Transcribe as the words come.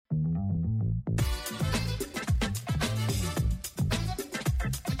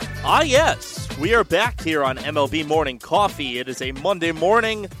Yes, we are back here on MLB Morning Coffee. It is a Monday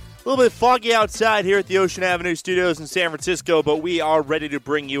morning, a little bit foggy outside here at the Ocean Avenue Studios in San Francisco, but we are ready to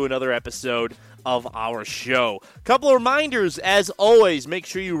bring you another episode of our show. Couple of reminders, as always, make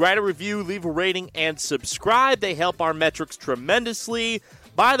sure you write a review, leave a rating, and subscribe. They help our metrics tremendously.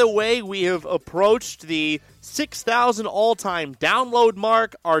 By the way, we have approached the 6,000 all-time download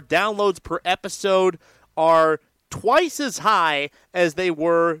mark. Our downloads per episode are twice as high as they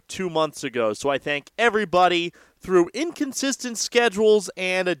were 2 months ago. So I thank everybody. Through inconsistent schedules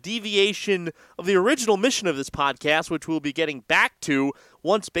and a deviation of the original mission of this podcast, which we'll be getting back to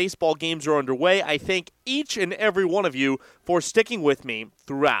once baseball games are underway, I thank each and every one of you for sticking with me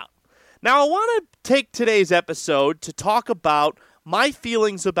throughout. Now, I want to take today's episode to talk about my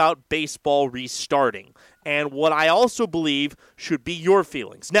feelings about baseball restarting and what I also believe should be your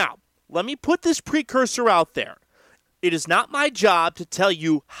feelings. Now, let me put this precursor out there. It is not my job to tell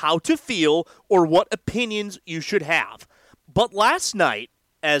you how to feel or what opinions you should have. But last night,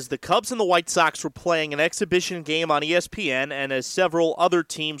 as the Cubs and the White Sox were playing an exhibition game on ESPN, and as several other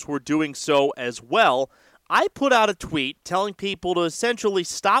teams were doing so as well, I put out a tweet telling people to essentially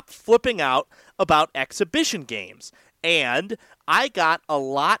stop flipping out about exhibition games. And I got a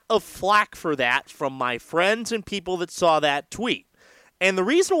lot of flack for that from my friends and people that saw that tweet. And the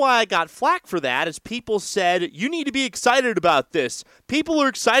reason why I got flack for that is people said, you need to be excited about this. People are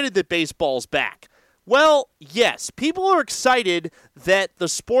excited that baseball's back. Well, yes, people are excited that the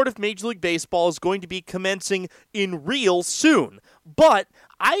sport of Major League Baseball is going to be commencing in real soon. But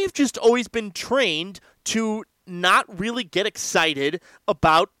I have just always been trained to not really get excited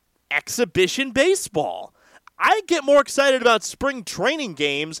about exhibition baseball. I get more excited about spring training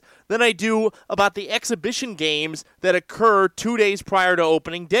games than I do about the exhibition games that occur 2 days prior to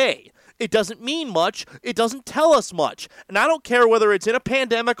opening day. It doesn't mean much. It doesn't tell us much. And I don't care whether it's in a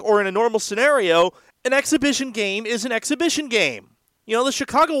pandemic or in a normal scenario, an exhibition game is an exhibition game. You know, the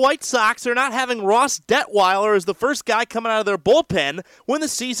Chicago White Sox are not having Ross Detweiler as the first guy coming out of their bullpen when the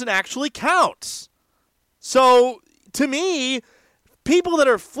season actually counts. So, to me, people that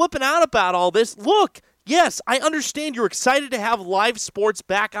are flipping out about all this, look, yes, I understand you're excited to have live sports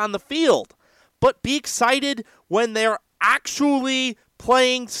back on the field, but be excited when they're actually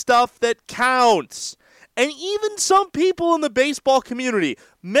playing stuff that counts. And even some people in the baseball community,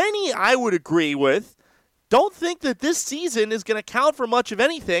 many I would agree with, don't think that this season is going to count for much of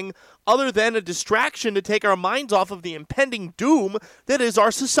anything other than a distraction to take our minds off of the impending doom that is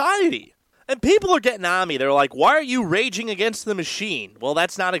our society. And people are getting on me. They're like, why are you raging against the machine? Well,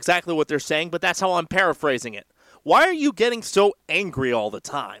 that's not exactly what they're saying, but that's how I'm paraphrasing it. Why are you getting so angry all the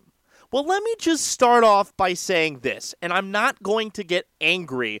time? Well, let me just start off by saying this, and I'm not going to get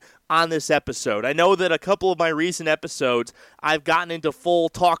angry on this episode. I know that a couple of my recent episodes, I've gotten into full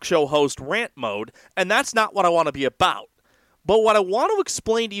talk show host rant mode, and that's not what I want to be about. But what I want to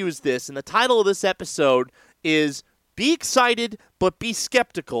explain to you is this, and the title of this episode is Be Excited, but Be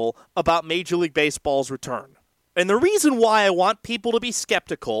Skeptical about Major League Baseball's return. And the reason why I want people to be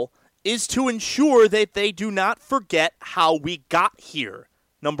skeptical is to ensure that they do not forget how we got here.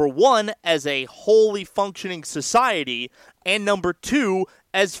 Number one, as a wholly functioning society, and number two,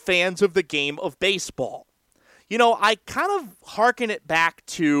 as fans of the game of baseball. You know, I kind of hearken it back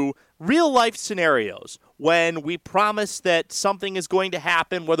to real-life scenarios when we promise that something is going to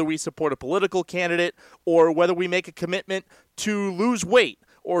happen, whether we support a political candidate or whether we make a commitment to lose weight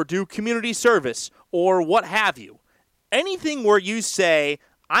or do community service or what have you. Anything where you say,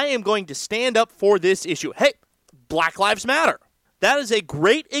 I am going to stand up for this issue. Hey, Black Lives Matter. That is a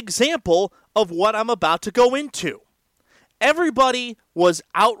great example of what I'm about to go into. Everybody was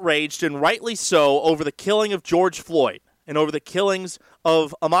outraged, and rightly so, over the killing of George Floyd and over the killings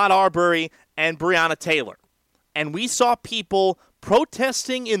of Ahmaud Arbery and Breonna Taylor. And we saw people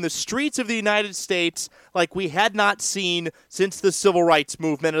protesting in the streets of the United States like we had not seen since the Civil Rights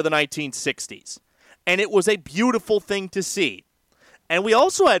Movement of the 1960s. And it was a beautiful thing to see. And we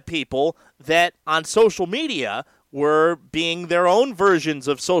also had people that on social media were being their own versions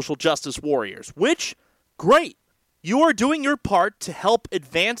of social justice warriors, which, great. You are doing your part to help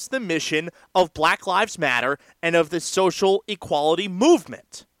advance the mission of Black Lives Matter and of the social equality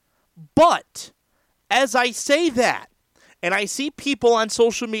movement. But as I say that, and I see people on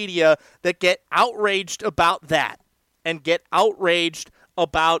social media that get outraged about that and get outraged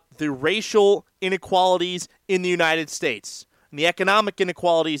about the racial inequalities in the United States and the economic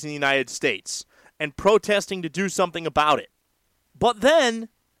inequalities in the United States and protesting to do something about it. But then,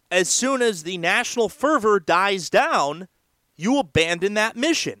 as soon as the national fervor dies down, you abandon that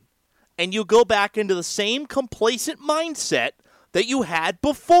mission. And you go back into the same complacent mindset that you had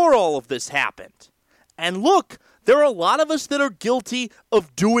before all of this happened. And look, there are a lot of us that are guilty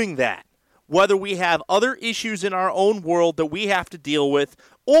of doing that, whether we have other issues in our own world that we have to deal with,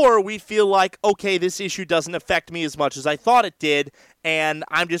 or we feel like, okay, this issue doesn't affect me as much as I thought it did, and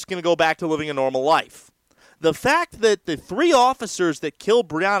I'm just going to go back to living a normal life. The fact that the 3 officers that killed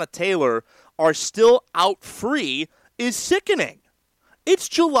Breonna Taylor are still out free is sickening. It's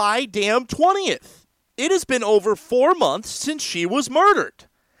July damn 20th. It has been over 4 months since she was murdered.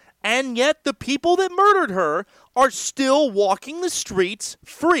 And yet the people that murdered her are still walking the streets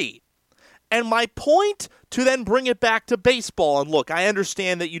free. And my point to then bring it back to baseball, and look, I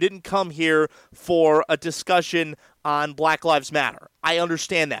understand that you didn't come here for a discussion on Black Lives Matter. I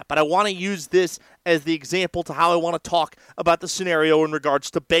understand that, but I want to use this as the example to how I want to talk about the scenario in regards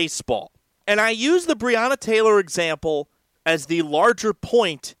to baseball. And I use the Breonna Taylor example as the larger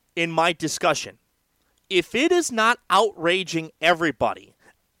point in my discussion. If it is not outraging everybody,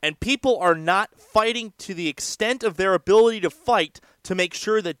 and people are not fighting to the extent of their ability to fight to make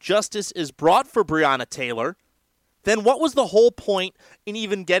sure that justice is brought for Breonna Taylor, then what was the whole point in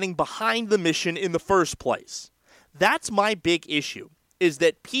even getting behind the mission in the first place? That's my big issue, is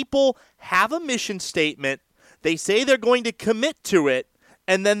that people have a mission statement, they say they're going to commit to it,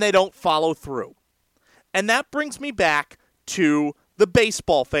 and then they don't follow through. And that brings me back to the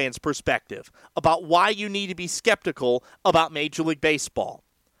baseball fans' perspective about why you need to be skeptical about Major League Baseball.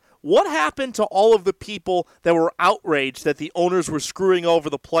 What happened to all of the people that were outraged that the owners were screwing over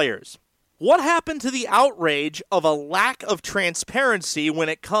the players? What happened to the outrage of a lack of transparency when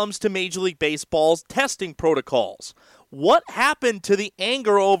it comes to Major League Baseball's testing protocols? What happened to the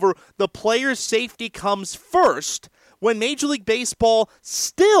anger over the players' safety comes first when Major League Baseball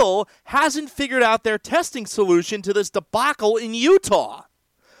still hasn't figured out their testing solution to this debacle in Utah?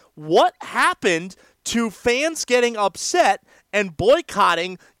 What happened to fans getting upset and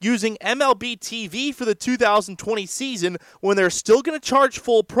boycotting using MLB TV for the 2020 season when they're still going to charge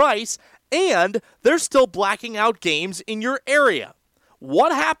full price and they're still blacking out games in your area?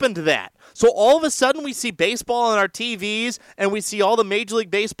 What happened to that? So all of a sudden we see baseball on our TVs and we see all the Major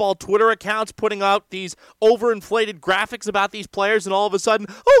League Baseball Twitter accounts putting out these overinflated graphics about these players, and all of a sudden,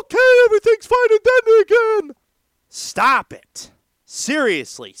 okay, everything's fine and dandy again. Stop it.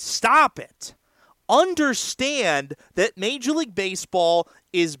 Seriously, stop it. Understand that Major League Baseball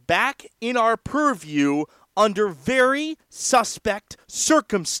is back in our purview under very suspect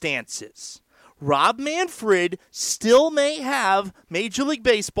circumstances. Rob Manfred still may have Major League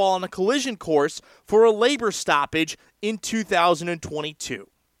Baseball on a collision course for a labor stoppage in 2022.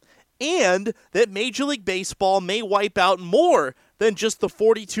 And that Major League Baseball may wipe out more than just the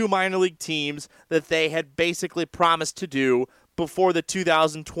 42 minor league teams that they had basically promised to do before the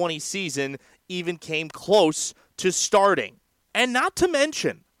 2020 season even came close to starting. And not to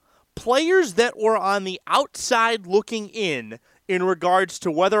mention, players that were on the outside looking in regards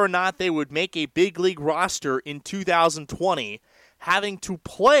to whether or not they would make a big league roster in 2020, having to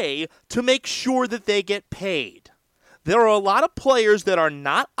play to make sure that they get paid. There are a lot of players that are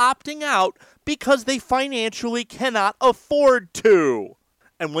not opting out because they financially cannot afford to.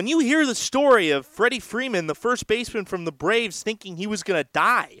 And when you hear the story of Freddie Freeman, the first baseman from the Braves, thinking he was going to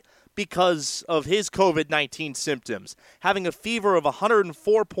die because of his COVID-19 symptoms, having a fever of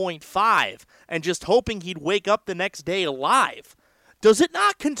 104.5 and just hoping he'd wake up the next day alive, does it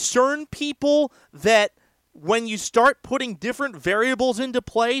not concern people that when you start putting different variables into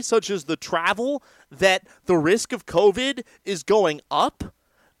play, such as the travel, that the risk of COVID is going up?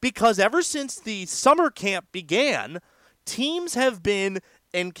 Because ever since the summer camp began, teams have been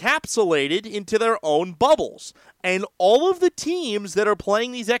encapsulated into their own bubbles. And all of the teams that are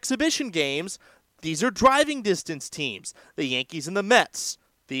playing these exhibition games, these are driving distance teams. The Yankees and the Mets,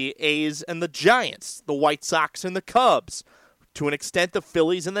 the A's and the Giants, the White Sox and the Cubs, to an extent the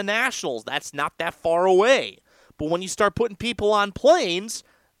Phillies and the Nationals. That's not that far away. But when you start putting people on planes,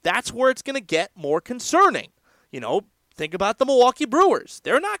 that's where it's going to get more concerning. You know, think about the Milwaukee Brewers.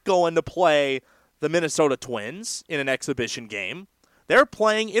 They're not going to play the Minnesota Twins in an exhibition game. They're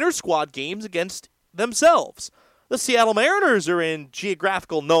playing inter-squad games against themselves. The Seattle Mariners are in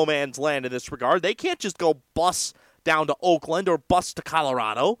geographical no man's land in this regard. They can't just go bus down to Oakland or bus to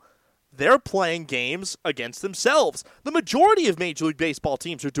Colorado. They're playing games against themselves. The majority of Major League Baseball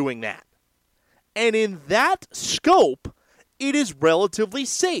teams are doing that. And in that scope, it is relatively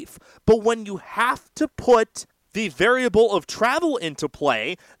safe. But when you have to put the variable of travel into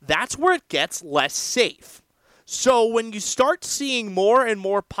play, that's where it gets less safe. So when you start seeing more and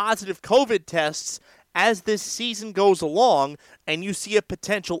more positive COVID tests as this season goes along, and you see a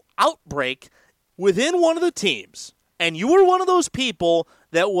potential outbreak within one of the teams, And you were one of those people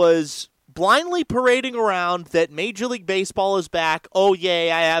that was blindly parading around that Major League Baseball is back, oh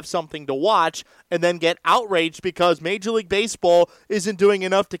yay, I have something to watch, and then get outraged because Major League Baseball isn't doing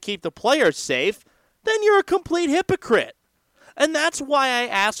enough to keep the players safe, then you're a complete hypocrite. And that's why I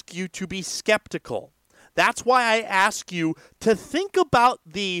ask you to be skeptical. That's why I ask you to think about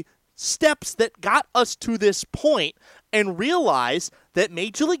the steps that got us to this point and realize that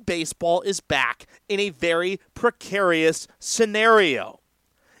Major League Baseball is back in a very precarious scenario.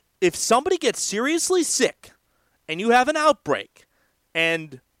 If somebody gets seriously sick and you have an outbreak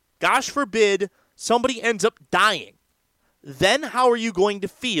and, gosh forbid, somebody ends up dying, then how are you going to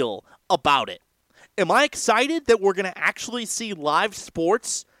feel about it? Am I excited that we're going to actually see live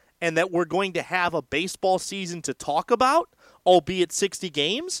sports and that we're going to have a baseball season to talk about, albeit 60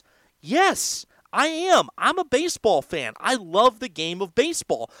 games? Yes, I am. I'm a baseball fan. I love the game of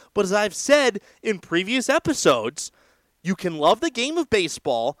baseball. But as I've said in previous episodes, you can love the game of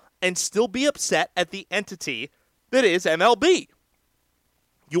baseball and still be upset at the entity that is MLB.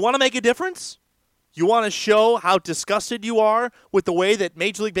 You want to make a difference? You want to show how disgusted you are with the way that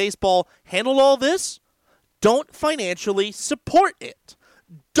Major League Baseball handled all this? Don't financially support it.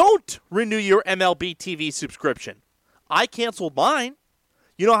 Don't renew your MLB TV subscription. I canceled mine.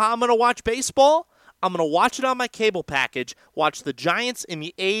 You know how I'm going to watch baseball? I'm going to watch it on my cable package, watch the Giants and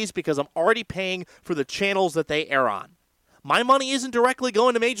the A's because I'm already paying for the channels that they air on. My money isn't directly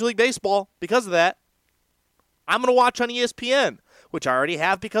going to Major League Baseball because of that. I'm going to watch on ESPN, which I already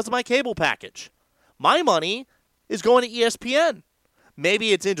have because of my cable package. My money is going to ESPN.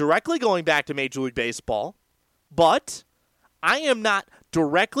 Maybe it's indirectly going back to Major League Baseball, but I am not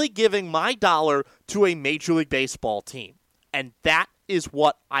directly giving my dollar to a Major League Baseball team. And that is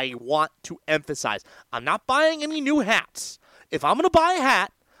what I want to emphasize. I'm not buying any new hats. If I'm going to buy a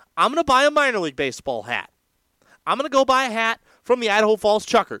hat, I'm going to buy a minor league baseball hat. I'm going to go buy a hat from the Idaho Falls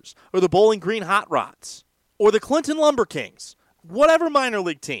Chuckers or the Bowling Green Hot Rods or the Clinton Lumber Kings, whatever minor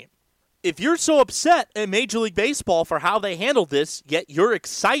league team. If you're so upset at Major League Baseball for how they handled this, yet you're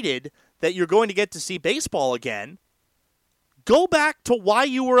excited that you're going to get to see baseball again, go back to why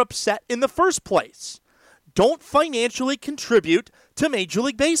you were upset in the first place. Don't financially contribute to Major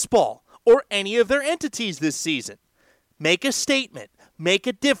League Baseball or any of their entities this season. Make a statement. Make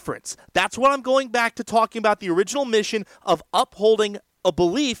a difference. That's what I'm going back to talking about the original mission of upholding a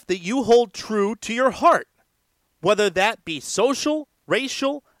belief that you hold true to your heart. Whether that be social,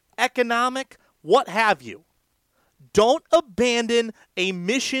 racial, economic, what have you. Don't abandon a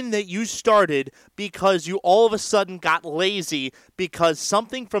mission that you started because you all of a sudden got lazy because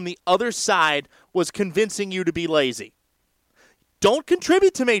something from the other side was convincing you to be lazy. Don't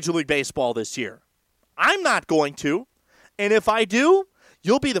contribute to Major League Baseball this year. I'm not going to. And if I do,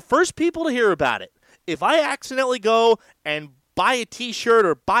 you'll be the first people to hear about it. If I accidentally go and buy a t-shirt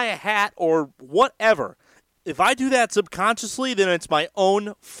or buy a hat or whatever, if I do that subconsciously, then it's my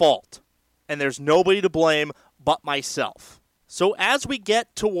own fault. And there's nobody to blame but myself. So as we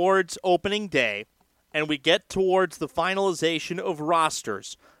get towards opening day and we get towards the finalization of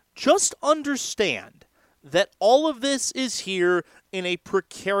rosters, just understand that all of this is here in a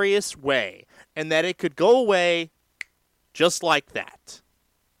precarious way and that it could go away just like that.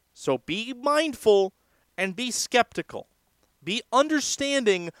 So be mindful and be skeptical. Be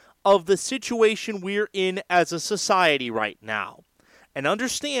understanding of the situation we're in as a society right now. And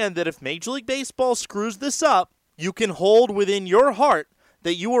understand that if Major League Baseball screws this up, you can hold within your heart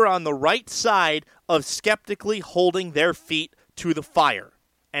that you are on the right side of skeptically holding their feet to the fire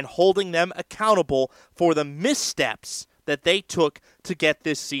and holding them accountable for the missteps that they took to get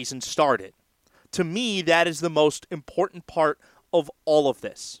this season started. To me, that is the most important part of all of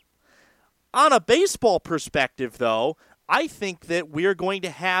this. On a baseball perspective, though, I think that we're going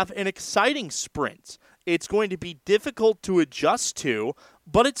to have an exciting sprint. It's going to be difficult to adjust to,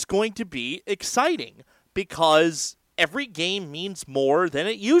 but it's going to be exciting because every game means more than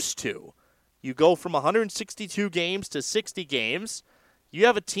it used to. You go from 162 games to 60 games. You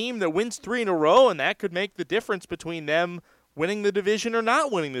have a team that wins 3 in a row, and that could make the difference between them winning the division or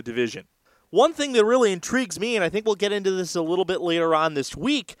not winning the division. One thing that really intrigues me, and I think we'll get into this a little bit later on this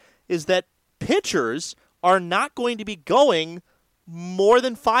week, is that pitchers are not going to be going more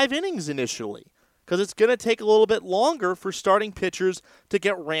than 5 innings initially because it's going to take a little bit longer for starting pitchers to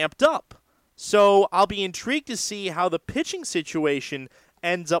get ramped up. So I'll be intrigued to see how the pitching situation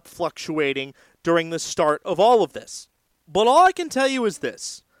ends up fluctuating during the start of all of this. But all I can tell you is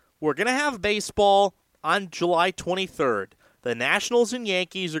this. We're going to have baseball on July 23rd. The Nationals and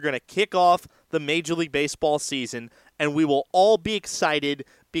Yankees are going to kick off the Major League Baseball season, and we will all be excited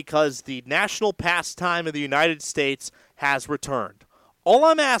because the national pastime of the United States has returned. All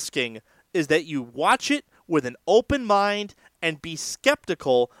I'm asking is that you watch it with an open mind and be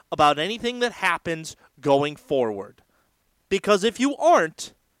skeptical about anything that happens going forward. Because if you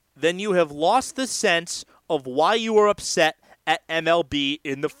aren't, then you have lost the sense of why you were upset at MLB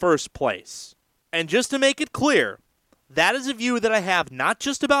in the first place. And just to make it clear, that is a view that I have not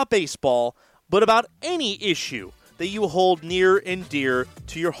just about baseball, but about any issue that you hold near and dear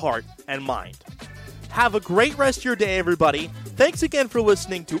to your heart and mind. Have a great rest of your day, everybody. Thanks again for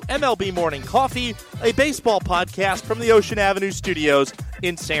listening to MLB Morning Coffee, a baseball podcast from the Ocean Avenue Studios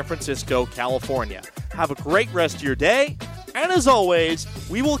in San Francisco, California. Have a great rest of your day, and as always,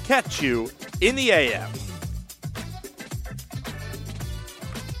 we will catch you in the AM.